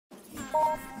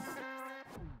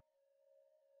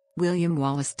William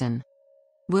Wollaston.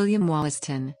 William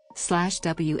Wollaston,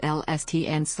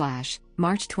 /WLSTN/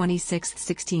 March 26,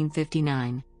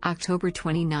 1659, October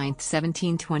 29,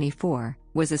 1724,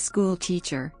 was a school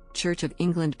teacher, Church of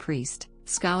England priest,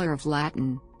 scholar of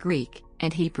Latin, Greek,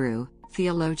 and Hebrew,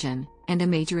 theologian, and a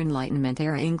major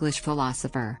Enlightenment-era English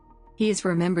philosopher. He is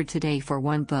remembered today for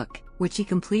one book, which he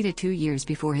completed 2 years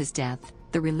before his death,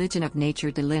 The Religion of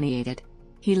Nature Delineated.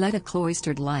 He led a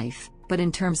cloistered life, but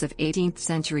in terms of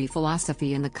 18th-century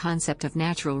philosophy and the concept of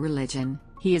natural religion,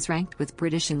 he is ranked with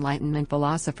British Enlightenment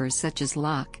philosophers such as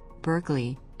Locke,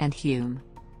 Berkeley, and Hume.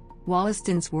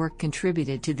 Wollaston's work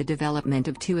contributed to the development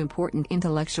of two important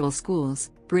intellectual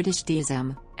schools, British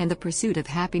deism, and the pursuit of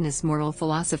happiness moral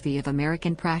philosophy of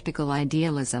American practical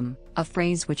idealism, a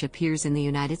phrase which appears in the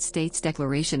United States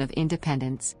Declaration of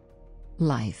Independence.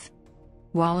 Life.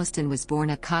 Wollaston was born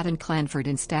at Cotton Clanford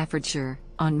in Staffordshire,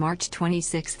 on March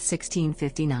 26,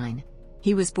 1659.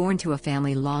 He was born to a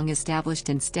family long established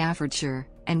in Staffordshire,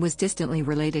 and was distantly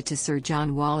related to Sir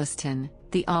John Wollaston,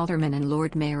 the alderman and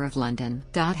Lord Mayor of London.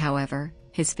 However,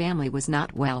 his family was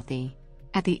not wealthy.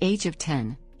 At the age of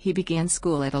 10, he began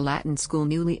school at a Latin school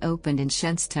newly opened in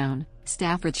Shenstone,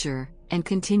 Staffordshire, and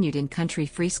continued in country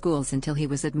free schools until he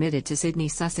was admitted to Sidney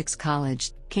Sussex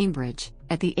College, Cambridge,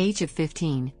 at the age of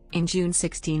 15, in June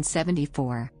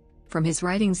 1674. From his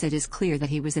writings it is clear that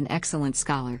he was an excellent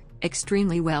scholar,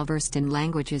 extremely well versed in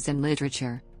languages and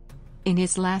literature. In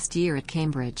his last year at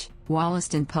Cambridge,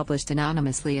 Wollaston published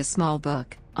anonymously a small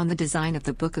book, on the design of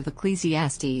the Book of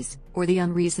Ecclesiastes, or the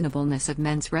unreasonableness of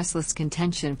men's restless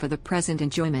contention for the present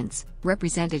enjoyments,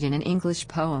 represented in an English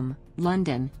poem,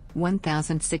 London,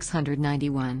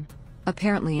 1691.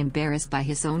 Apparently embarrassed by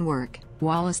his own work,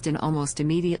 Wollaston almost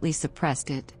immediately suppressed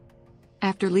it.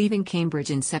 After leaving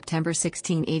Cambridge in September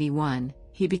 1681,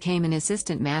 he became an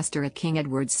assistant master at King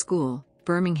Edward's School,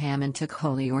 Birmingham, and took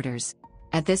holy orders.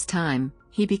 At this time,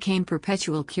 he became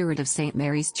perpetual curate of St.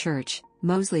 Mary's Church,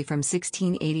 Moseley from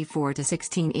 1684 to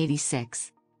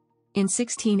 1686. In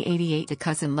 1688 a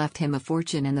cousin left him a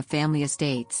fortune and the family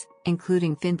estates,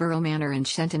 including Finborough Manor and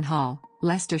Shenton Hall,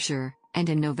 Leicestershire, and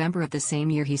in November of the same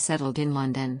year he settled in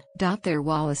London. There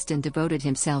Wollaston devoted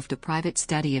himself to private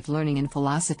study of learning and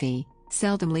philosophy,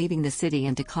 seldom leaving the city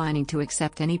and declining to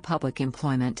accept any public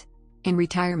employment. In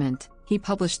retirement, he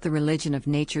published The Religion of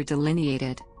Nature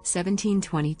Delineated,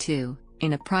 1722,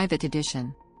 in a private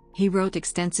edition. He wrote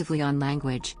extensively on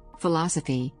language,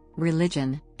 philosophy,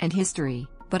 religion, and history,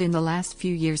 but in the last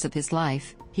few years of his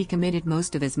life, he committed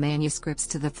most of his manuscripts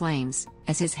to the flames,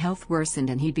 as his health worsened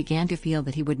and he began to feel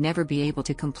that he would never be able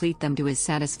to complete them to his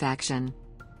satisfaction.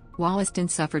 Wollaston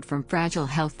suffered from fragile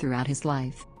health throughout his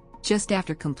life. Just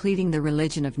after completing The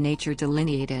Religion of Nature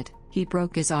Delineated, he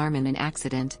broke his arm in an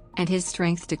accident, and his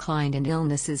strength declined and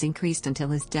illnesses increased until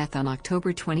his death on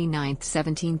October 29,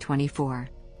 1724.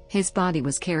 His body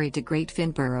was carried to Great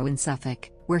Finborough in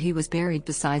Suffolk, where he was buried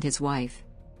beside his wife.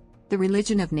 The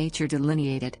Religion of Nature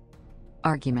Delineated.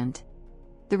 Argument.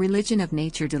 The Religion of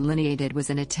Nature Delineated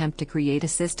was an attempt to create a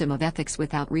system of ethics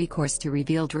without recourse to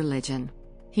revealed religion.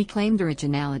 He claimed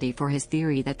originality for his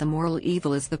theory that the moral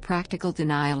evil is the practical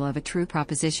denial of a true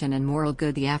proposition and moral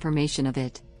good the affirmation of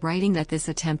it, writing that this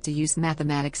attempt to use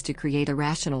mathematics to create a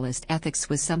rationalist ethics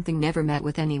was something never met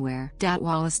with anywhere.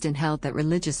 Wollaston held that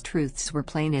religious truths were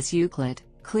plain as Euclid,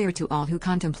 clear to all who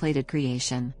contemplated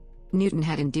creation. Newton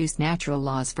had induced natural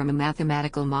laws from a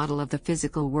mathematical model of the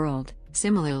physical world.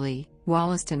 Similarly,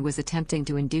 Wollaston was attempting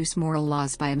to induce moral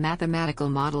laws by a mathematical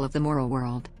model of the moral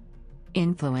world.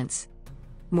 Influence.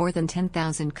 More than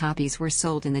 10,000 copies were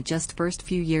sold in the just first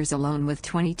few years alone, with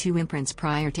 22 imprints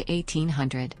prior to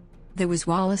 1800. There was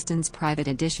Wollaston's private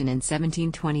edition in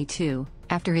 1722,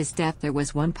 after his death there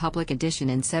was one public edition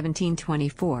in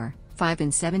 1724, 5 in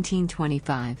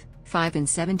 1725, 5 in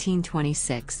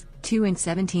 1726, 2 in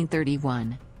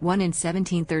 1731, 1 in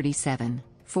 1737,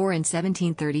 4 in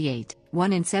 1738, 1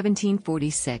 in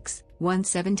 1746, 1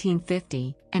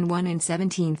 1750, and 1 in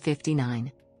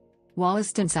 1759.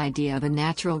 Wollaston's idea of a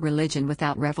natural religion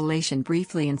without revelation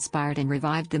briefly inspired and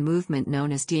revived the movement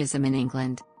known as deism in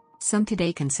England. Some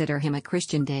today consider him a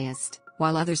Christian deist,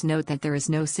 while others note that there is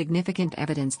no significant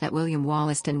evidence that William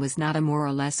Wollaston was not a more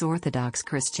or less orthodox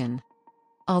Christian.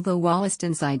 Although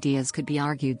Wollaston's ideas could be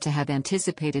argued to have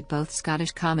anticipated both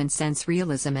Scottish common-sense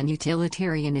realism and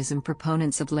utilitarianism,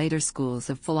 proponents of later schools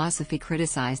of philosophy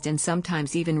criticized and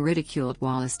sometimes even ridiculed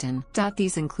Wollaston.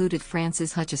 These included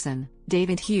Francis Hutcheson,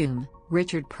 David Hume,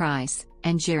 Richard Price,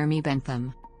 and Jeremy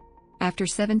Bentham. After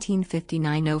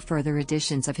 1759 no further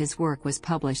editions of his work was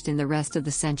published in the rest of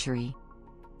the century.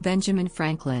 Benjamin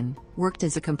Franklin worked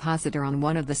as a compositor on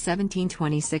one of the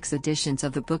 1726 editions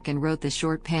of the book and wrote the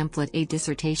short pamphlet A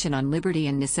Dissertation on Liberty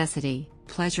and Necessity,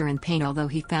 Pleasure and Pain, although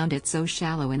he found it so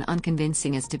shallow and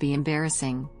unconvincing as to be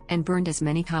embarrassing, and burned as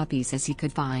many copies as he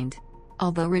could find.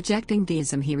 Although rejecting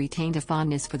deism, he retained a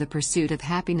fondness for the pursuit of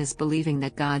happiness, believing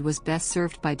that God was best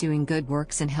served by doing good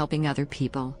works and helping other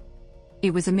people.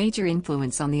 It was a major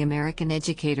influence on the American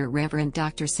educator Reverend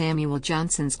Dr. Samuel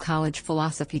Johnson's college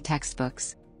philosophy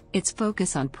textbooks. Its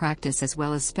focus on practice as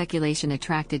well as speculation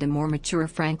attracted a more mature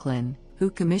Franklin, who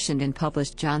commissioned and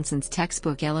published Johnson's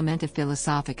textbook Elementa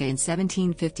Philosophica in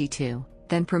 1752,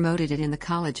 then promoted it in the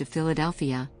College of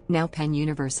Philadelphia, now Penn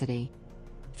University.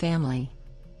 Family.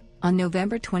 On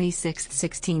November 26,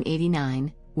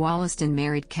 1689, Wollaston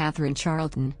married Catherine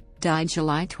Charlton, died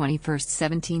July 21,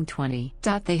 1720.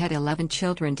 They had 11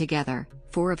 children together,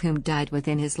 4 of whom died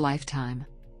within his lifetime.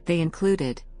 They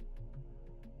included